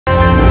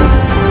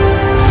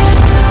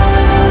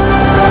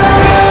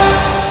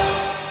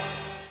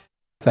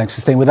Thanks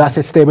for staying with us.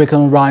 It's Daybreak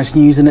on Rise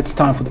News, and it's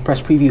time for the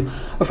press preview.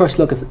 A first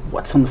look at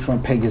what's on the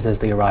front pages as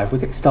they arrive. We're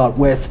going to start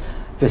with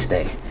this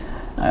day.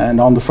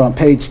 And on the front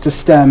page, to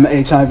stem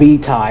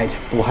HIV tide,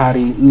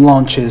 Buhari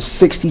launches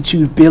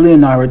 62 billion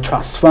naira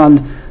trust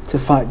fund to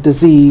fight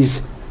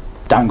disease.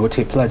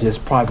 Dangote pledges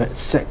private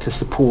sector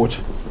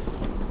support.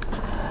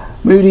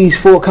 Moody's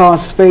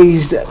forecast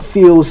phased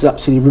fuel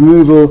subsidy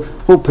removal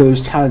will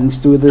pose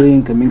challenge to the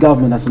incoming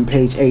government. That's on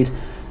page 8.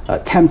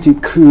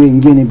 Attempted coup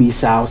in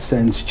Guinea-Bissau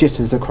sends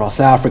jitters across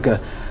Africa.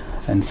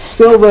 And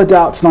Silver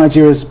doubts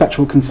Nigeria's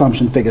petrol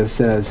consumption figure,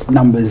 says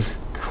numbers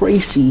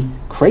crazy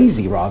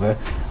rather,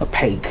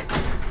 opaque.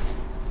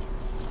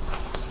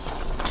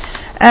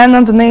 And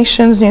on the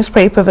Nation's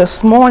newspaper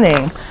this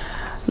morning,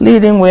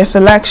 leading with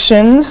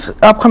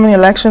upcoming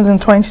elections in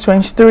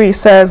 2023,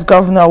 says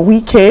Governor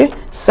Wike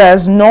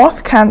says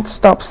North can't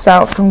stop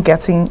South from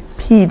getting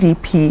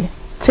PDP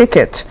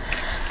ticket.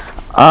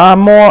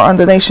 More on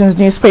the Nation's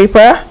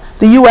newspaper.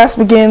 The U.S.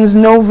 begins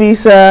no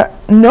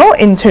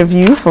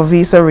interview for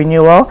visa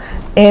renewal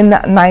in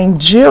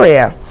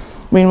Nigeria.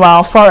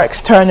 Meanwhile,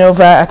 forex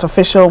turnover at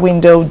official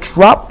window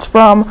dropped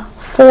from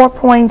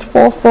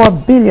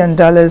 $4.44 billion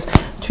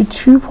to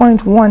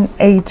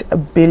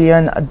 $2.18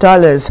 billion.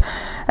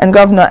 And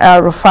Governor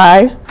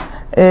El-Rufai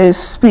is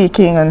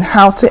speaking on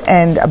how to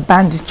end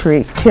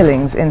banditry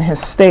killings in his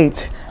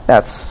state.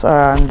 That's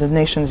the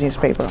Nation's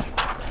newspaper.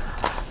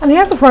 And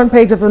here's the front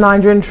page of the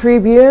Nigerian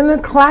Tribune.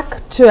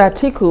 Clack to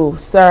Atiku,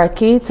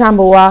 Saraki,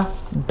 Tambuwa,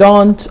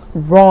 don't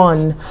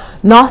run.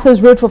 North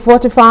is ruled for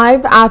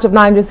 45 out of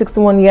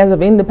 961 years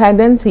of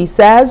independence. He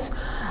says,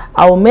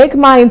 I will make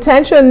my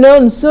intention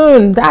known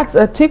soon. That's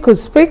Atiku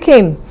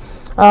speaking.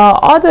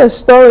 Other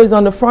stories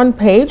on the front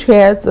page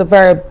here. It's a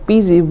very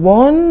busy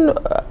one.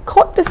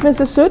 Court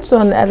dismisses suits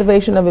on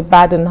elevation of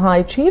Ibadan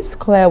High Chiefs.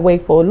 Clear way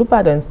for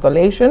Olubada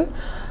installation.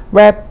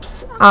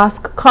 Reps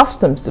ask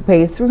Customs to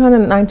pay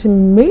 390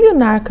 million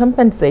naira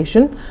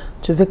compensation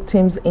to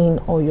victims in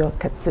Oyo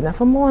Katsina.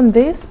 For more on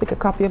this, pick a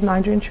copy of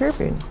Nigerian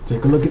Tribune.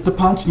 Take a look at the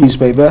Punch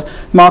newspaper.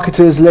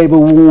 Marketers Labour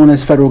warn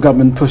as federal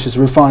government pushes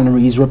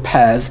refineries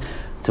repairs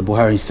to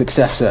Buhari's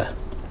successor.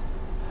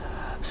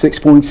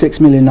 6.6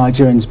 million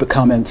Nigerians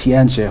become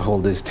MTN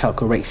shareholders.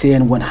 Telco rakes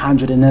in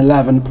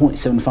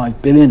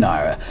 111.75 billion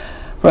naira.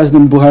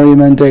 President Buhari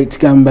mandates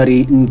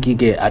Gambari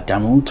Ngige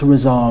Adamu to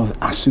resolve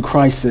ASU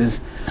crisis.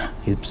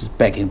 He's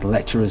begging the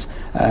lecturers.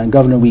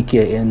 Governor Wike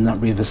in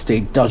Rivers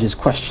State dodges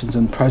questions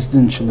on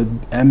presidential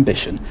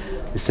ambition.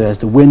 He says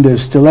the window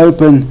is still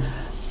open.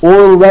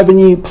 Oil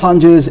revenue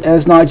plunges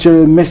as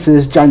Nigeria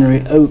misses January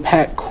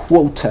OPEC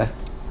quota.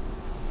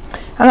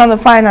 And on the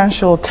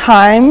Financial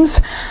Times,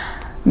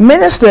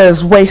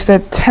 ministers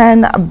wasted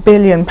 £10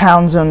 billion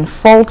on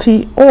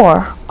faulty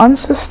or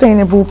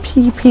unsustainable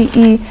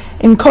PPE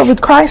in COVID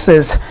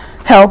crisis.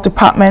 Health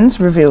Department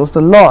reveals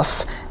the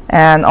loss.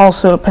 And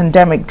also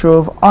pandemic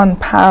drove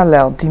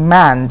unparalleled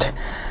demand.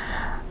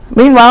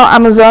 Meanwhile,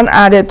 Amazon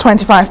added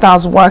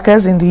 25,000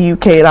 workers in the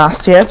UK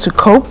last year to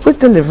cope with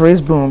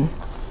deliveries boom.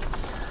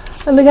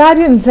 And The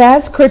Guardian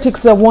says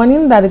critics are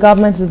warning that the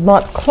government is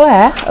not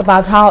clear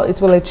about how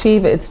it will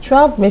achieve its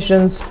 12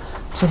 missions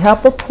to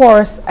help the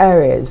poorest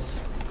areas.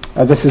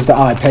 This is the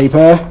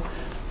iPaper.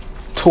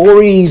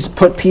 Tories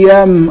put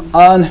PM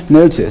on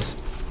notice.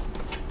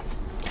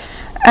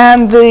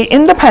 And The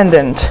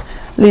Independent,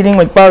 leading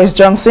with Boris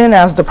Johnson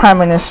as the Prime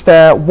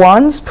Minister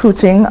warns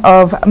Putin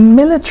of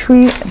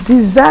military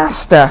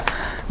disaster.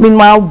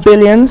 Meanwhile,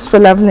 billions for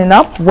levelling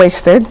up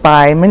wasted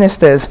by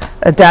ministers.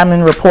 A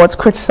damning report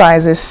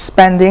criticizes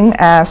spending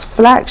as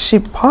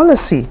flagship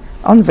policy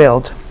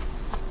unveiled.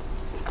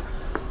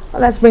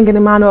 Well, let's bring in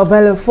Emmanuel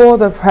Bello for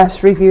the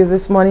press review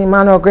this morning.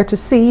 Emmanuel, great to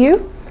see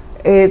you.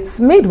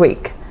 It's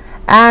midweek,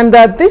 and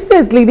this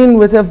is leading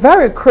with a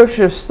very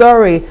crucial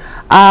story.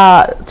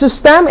 To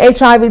stem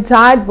HIV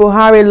tide,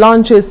 Buhari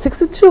launches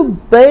 62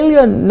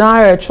 billion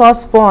naira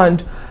trust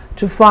fund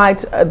to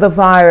fight the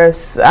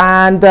virus,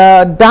 and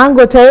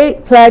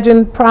Dangote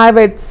pledging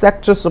private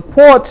sector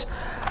support.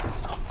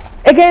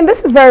 Again,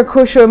 this is very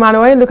crucial,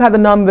 Emmanuel. When you look at the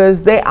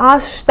numbers, they are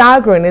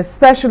staggering,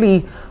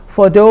 especially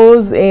for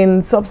those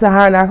in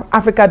sub-Saharan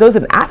Africa, those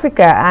in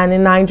Africa and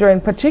in Nigeria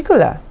in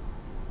particular.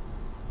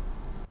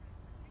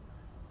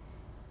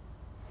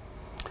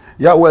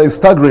 Yeah, well, it's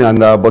staggering, and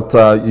but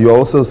you're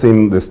also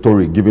seeing the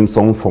story giving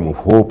some form of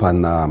hope,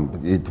 and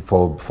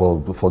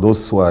for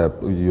those who are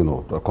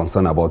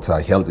concerned about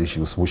health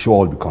issues, we should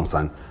all be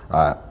concerned.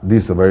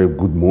 This is a very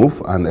good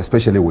move, and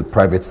especially with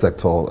private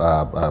sector,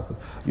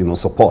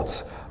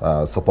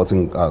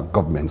 supporting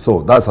government.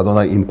 So that's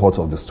another import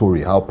of the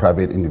story: how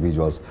private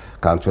individuals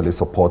can actually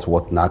support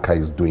what NACA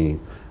is doing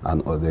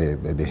and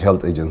the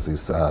health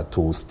agencies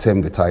to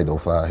stem the tide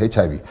of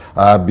HIV.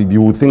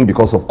 You would think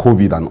because of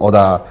COVID and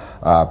other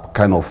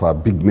kind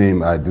of big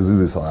name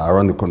diseases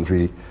around the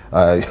country,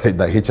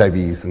 that HIV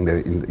is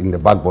in the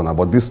back burner,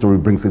 but this story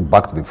brings it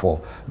back to the fore,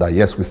 that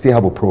yes, we still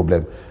have a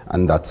problem,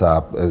 and that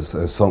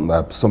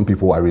some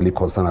people are really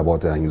concerned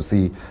about it. And you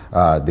see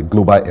the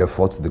global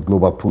efforts, the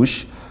global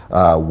push,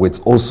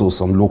 with also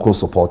some local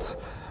support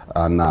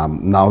and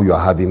now you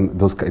are having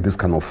this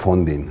kind of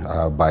funding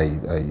by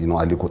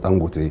Aliko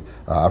Dangote,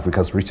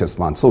 Africa's richest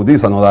man. So this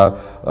is another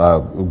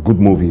good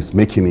move he's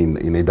making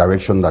in a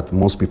direction that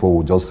most people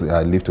will just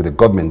leave to the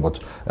government,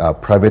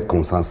 but private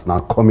concerns now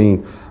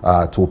coming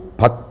to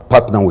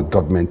partner with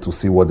government to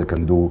see what they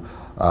can do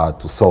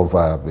to solve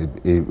a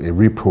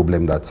real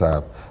problem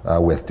that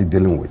we're still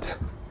dealing with.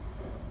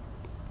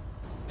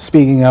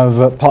 Speaking of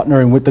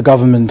partnering with the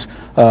government,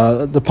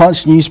 the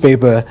Punch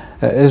newspaper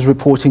is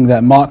reporting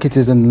that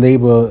marketers and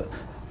Labour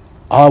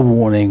are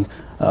warning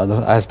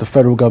as the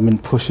federal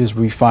government pushes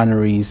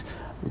refineries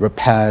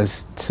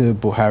repairs to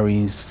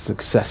Buhari's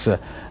successor.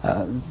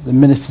 The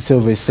Minister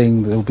Silva is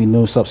saying there will be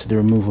no subsidy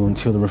removal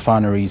until the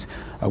refineries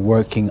are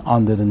working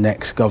under the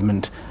next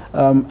government.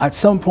 At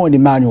some point,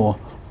 Emmanuel,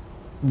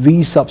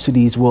 these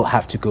subsidies will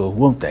have to go,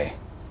 won't they?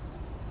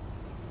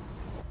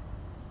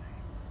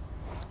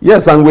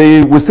 Yes, and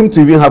we seem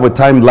to even have a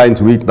timeline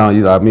to it now,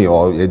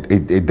 or a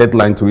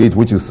deadline to it,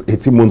 which is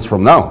 18 months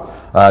from now.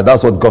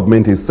 That's what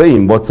government is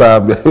saying. But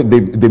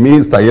the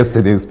minister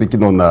yesterday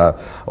speaking on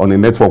a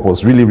network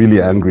was really, really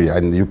angry,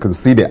 and you can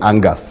see the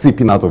anger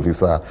seeping out of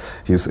his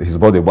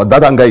body. But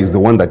that anger is the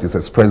one that is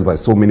expressed by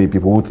so many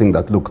people who think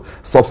that, look,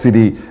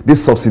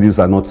 these subsidies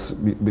are not,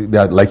 they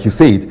are, like he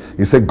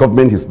said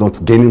government is not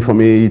gaining from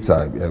it.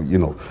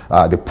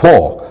 The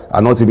poor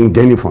are not even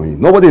gaining from it.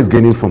 Nobody is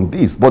gaining from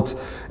this. But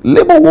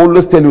Labour will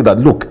always tell you that,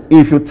 look,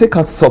 if you take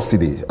out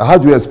subsidy, how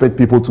do you expect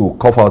people to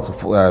cough out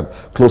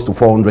close to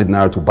 400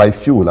 naira to buy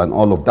fuel and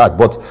all of that?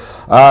 But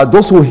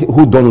those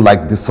who don't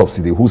like this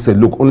subsidy, who say,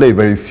 look, only a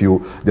very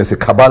few, there's a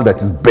cabal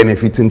that is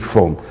benefiting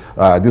from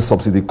this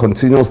subsidy,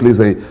 continuously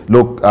say,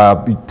 look,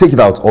 take it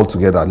out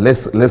altogether.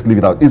 Let's leave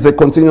it out. It's a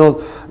continuous,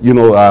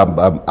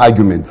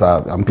 argument,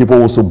 and people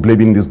also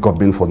blaming this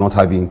government for not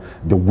having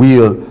the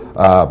will,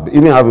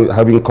 even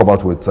having come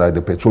out with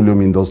the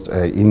Petroleum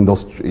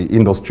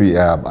Industry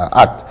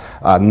Act,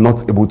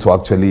 not able to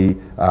actually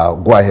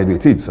go ahead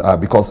with it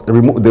because the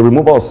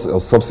removal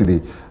of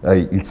subsidy,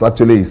 it's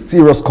actually a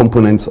serious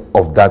component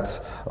of that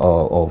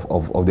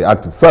of the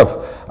act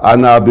itself.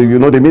 And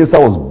the minister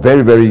was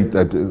very,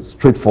 very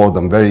straightforward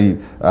and very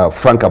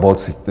frank about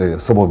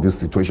some of this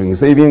situation. He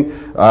said even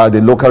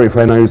the local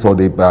refineries or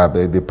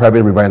the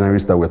private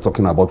refineries that we're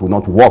talking about will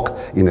not work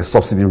in a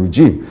subsidy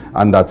regime,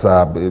 and that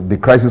the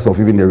crisis of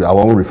even our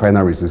own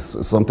refineries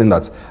is something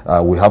that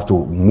we have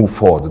to move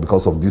forward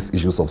because of these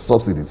issues of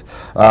subsidies.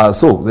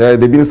 So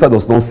the minister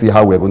does not see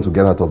how we're going to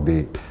get out of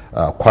the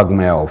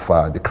quagmire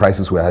of the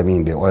crisis we're having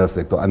in the oil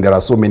sector, and there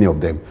are so many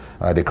of them.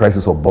 The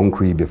crisis of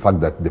bunkering, the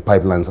fact that the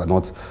pipelines are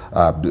not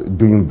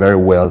doing very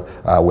well,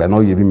 we are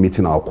not even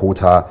meeting our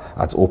quota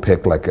at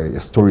OPEC, like a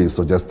story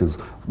suggests.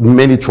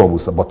 Many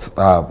troubles, but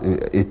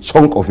a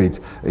chunk of it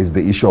is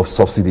the issue of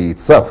subsidy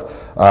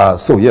itself.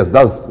 So yes,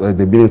 that's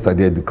the minister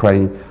there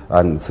decrying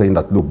and saying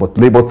that, look, but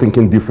Labour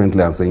thinking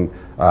differently and saying,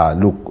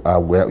 look,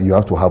 you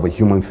have to have a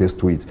human face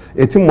to it.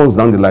 18 months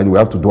down the line, we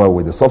have to do away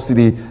with the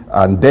subsidy,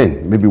 and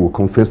then maybe we'll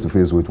come face to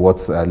face with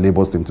what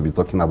Labour seem to be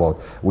talking about,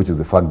 which is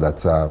the fact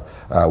that,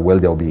 well,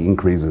 there will be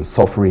increase in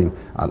suffering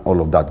and all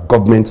of that.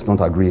 Government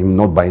not agreeing,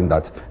 not buying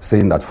that,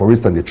 saying that, for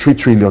instance, the 3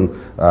 trillion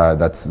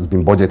that's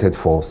been budgeted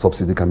for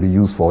subsidy can be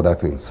used for other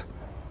things.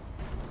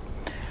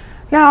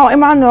 Now,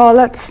 Emmanuel,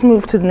 let's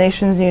move to the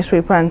Nation's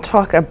newspaper and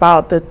talk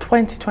about the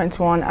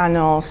 2021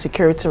 annual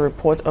security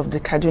report of the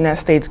Kaduna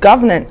State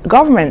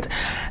government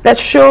that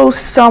shows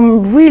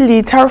some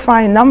really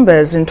terrifying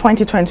numbers. In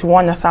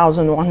 2021,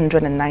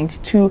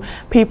 1,192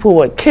 people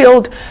were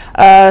killed,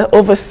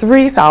 over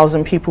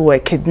 3,000 people were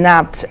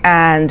kidnapped,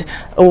 and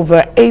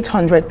over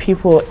 800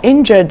 people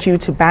injured due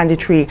to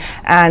banditry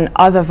and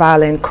other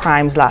violent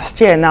crimes last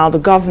year. Now, the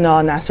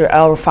governor, Nasir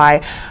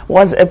El-Rufai,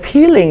 was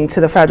appealing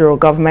to the federal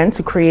government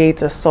to create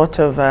a sort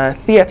of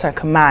theater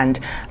command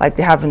like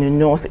they have in the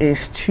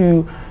Northeast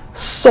to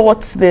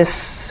sort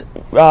this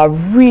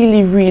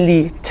really,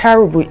 really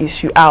terrible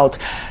issue out.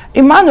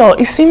 Emmanuel,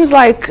 it seems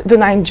like the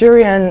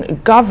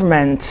Nigerian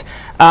government,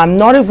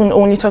 not even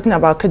only talking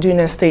about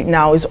Kaduna State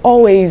now, is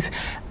always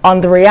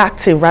on the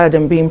reactive rather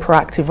than being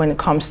proactive when it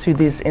comes to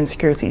these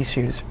insecurity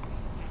issues.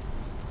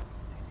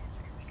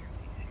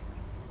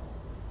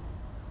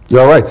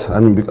 You're right,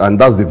 and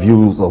that's the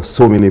views of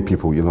so many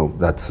people,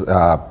 that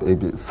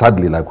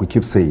sadly, like we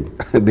keep saying,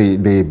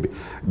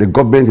 the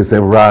government is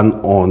run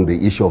on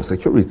the issue of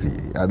security.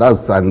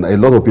 And a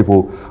lot of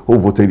people who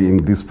voted in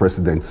this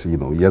president,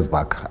 years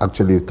back,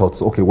 actually thought,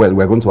 okay, well,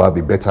 we're going to have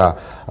a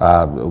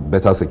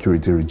better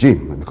security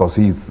regime because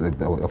he's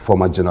a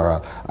former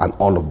general and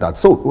all of that.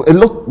 So a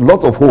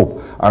lot of hope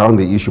around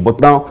the issue, but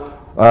now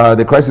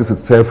the crisis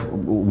itself,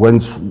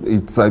 when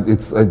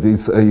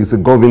it's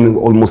governing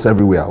almost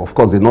everywhere. Of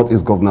course, the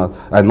Northwest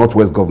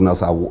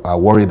governors are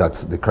worried that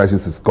the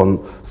crisis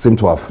seem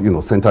to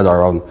have centered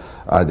around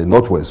the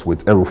Northwest,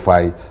 with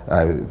El-Rufai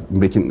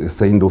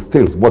saying those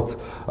things. But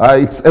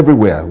it's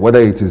everywhere, whether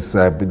it is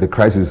the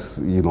crisis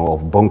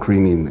of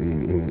bunkering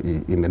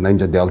in the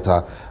Niger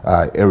Delta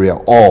area,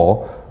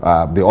 or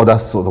the other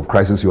sort of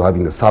crisis you have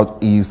in the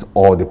southeast,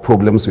 or the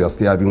problems we are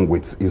still having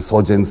with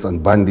insurgents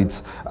and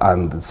bandits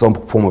and some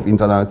form of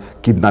internal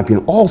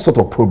kidnapping, all sort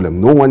of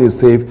problem. No one is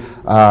safe,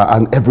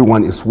 and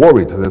everyone is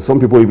worried. There's some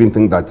people even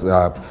think that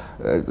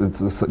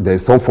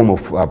there's some form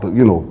of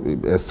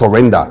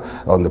surrender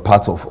on the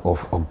part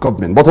of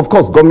government. But of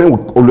course, government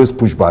would always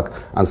push back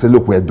and say,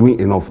 look, we're doing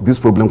enough. This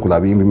problem could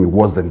have even been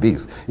worse than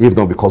this, if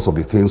not because of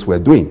the things we're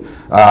doing.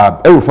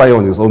 El-Rufai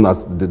on his own,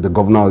 as the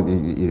governor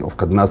of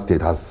Kaduna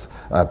State, has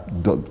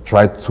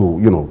tried to,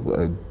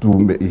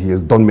 he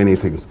has done many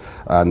things.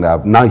 And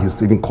now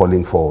he's even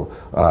calling for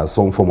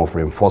some form of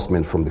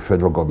reinforcement from the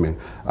federal government.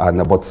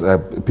 But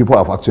people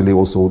have actually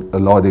also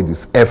lauded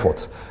this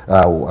effort.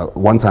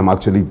 One time,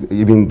 actually,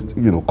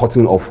 even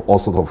cutting off all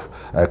sort of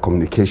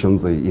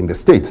communications in the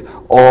state,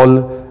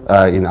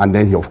 and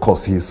then he, of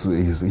course,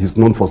 he's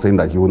known for saying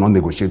that he will not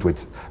negotiate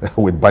with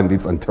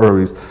bandits and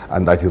terrorists,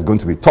 and that he's going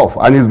to be tough.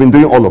 And he's been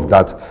doing all of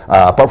that.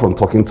 Apart from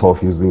talking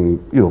tough, he's been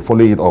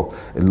following it up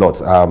a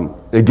lot.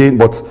 Again,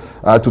 but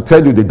to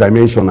tell you the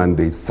dimension and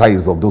the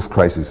size of those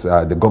crises,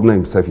 the governor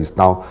himself is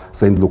now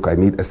saying, look, I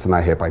need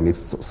external help, I need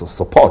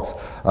support.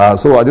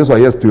 So this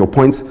one, yes, to your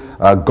point,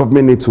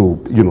 government need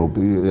to,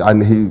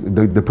 and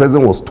the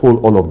president was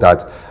told all of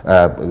that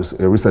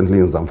recently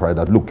in Zamfara,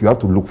 that look, you have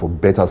to look for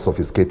better,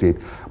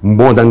 sophisticated,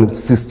 modern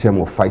system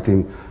of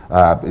fighting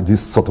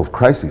this sort of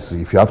crisis.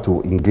 If you have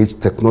to engage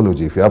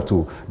technology, if you have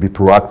to be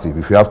proactive,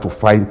 if you have to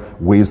find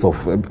ways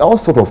of all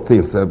sort of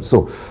things.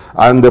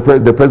 And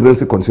the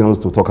presidency continues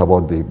to talk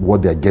about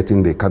what they are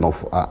getting, the kind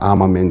of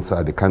armaments,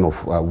 the kind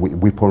of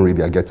weaponry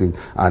they are getting,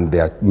 and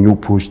their new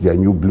push, their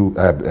new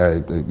blueprint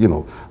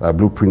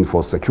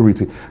for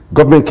security.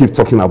 Government keeps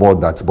talking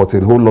about that, but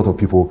a whole lot of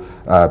people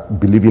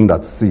believing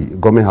that,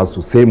 government has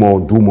to say more,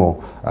 do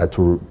more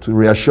to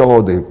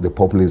reassure the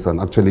populace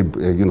and actually,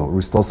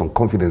 restore some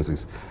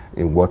confidences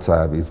in what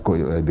is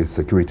going, the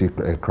security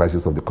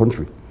crisis of the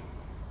country.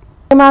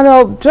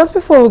 Emmanuel, just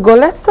before we go,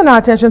 let's turn our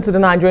attention to the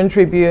Nigerian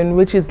Tribune,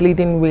 which is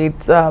leading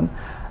with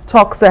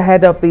talks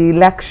ahead of the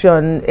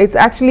election. It's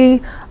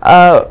actually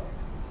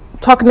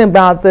talking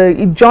about the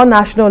Ijaw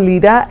national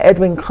leader,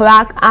 Edwin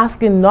Clark,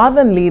 asking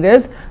northern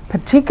leaders,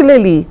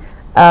 particularly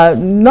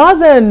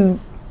northern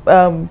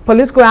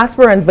political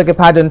aspirants,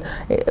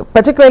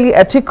 particularly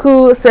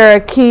Atiku,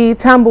 Seriki,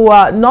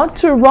 Tambuwa, not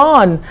to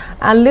run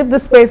and leave the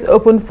space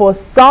open for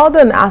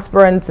southern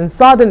aspirants and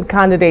southern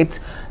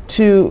candidates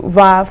to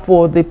vie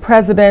for the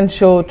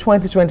presidential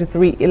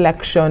 2023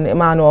 election.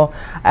 Emmanuel,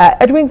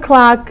 Edwin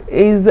Clark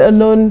is a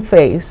known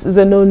face, is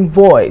a known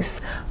voice,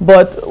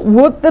 but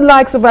would the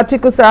likes of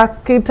Atiku,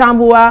 Seriki,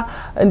 Tambuwa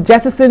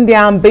jettison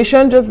their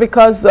ambition just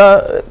because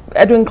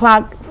Edwin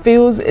Clark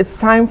feels it's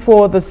time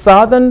for the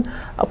southern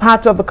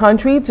part of the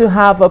country to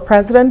have a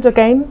president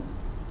again?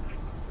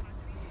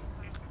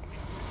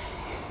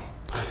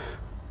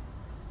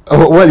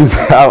 Well,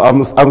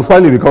 I'm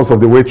smiling because of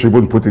the way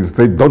Tribune put it.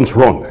 Say, don't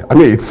run. I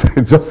mean, it's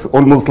just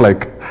almost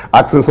like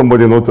asking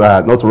somebody not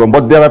to run.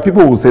 But there are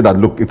people who say that,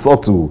 look, it's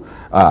up to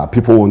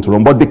people who want to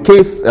run. But the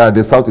case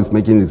the South is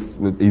making is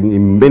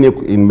in many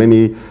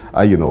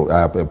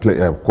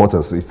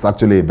quarters. It's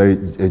actually a very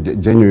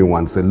genuine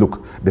one. Say,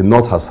 look, the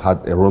North has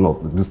had a run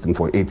of this thing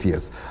for 8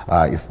 years.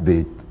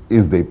 The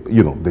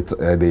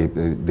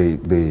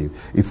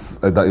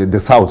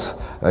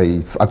South.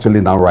 It's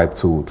actually now ripe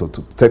to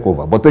take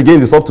over. But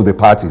again, it's up to the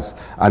parties,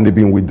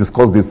 and we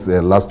discussed this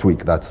last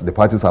week, that the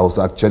parties are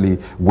also actually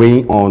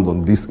weighing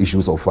on these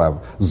issues of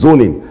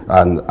zoning,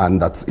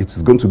 and that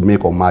it's going to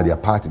make or mar their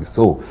parties.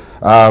 So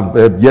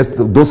yes,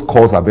 those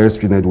calls are very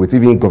stringent, with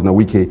even Governor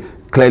Wike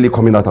clearly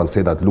coming out and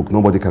say that, look,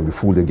 nobody can be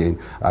fooled again,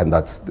 and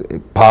that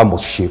power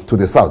must shift to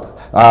the South.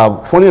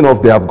 Funny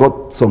enough, they have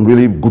got some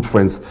really good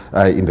friends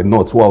in the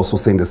North who are also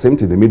saying the same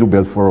thing. The Middle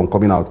Belt Forum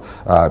coming out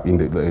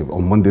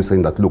on Monday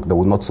saying that, look, they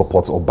will not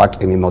support or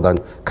back any Northern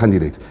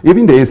candidate.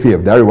 Even the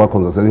ACF, the Arewa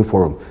Consultative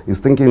Forum, is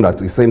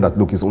saying that,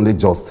 look, it's only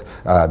just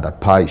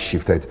that power is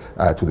shifted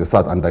to the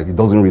South, and that it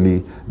doesn't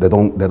really, they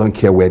don't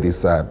care where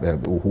this,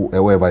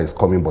 whoever is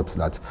coming, but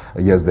that,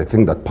 yes, they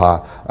think that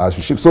power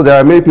should shift. So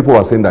there are many people who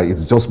are saying that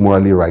it's just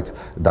morally right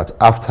that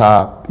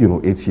after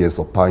 8 years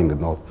of power in the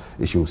North,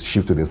 it should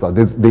shift to the South.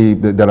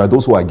 There are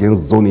those who are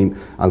against zoning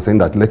and saying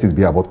that let it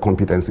be about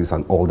competencies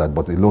and all that,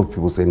 but a lot of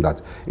people saying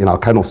that in our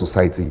kind of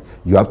society,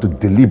 you have to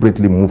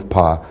deliberately move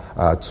power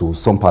to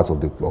some parts of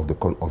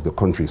the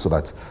country so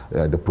that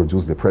they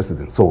produce the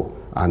president. So,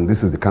 and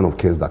this is the kind of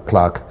case that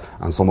Clark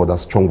and some other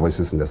strong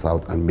voices in the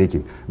South are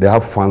making. They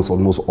have fans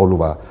almost all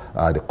over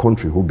the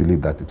country who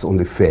believe that it's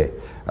only fair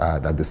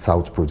that the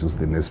South produce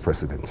the next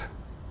president.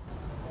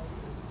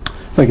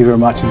 Thank you very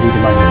much indeed,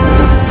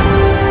 Emmanuel.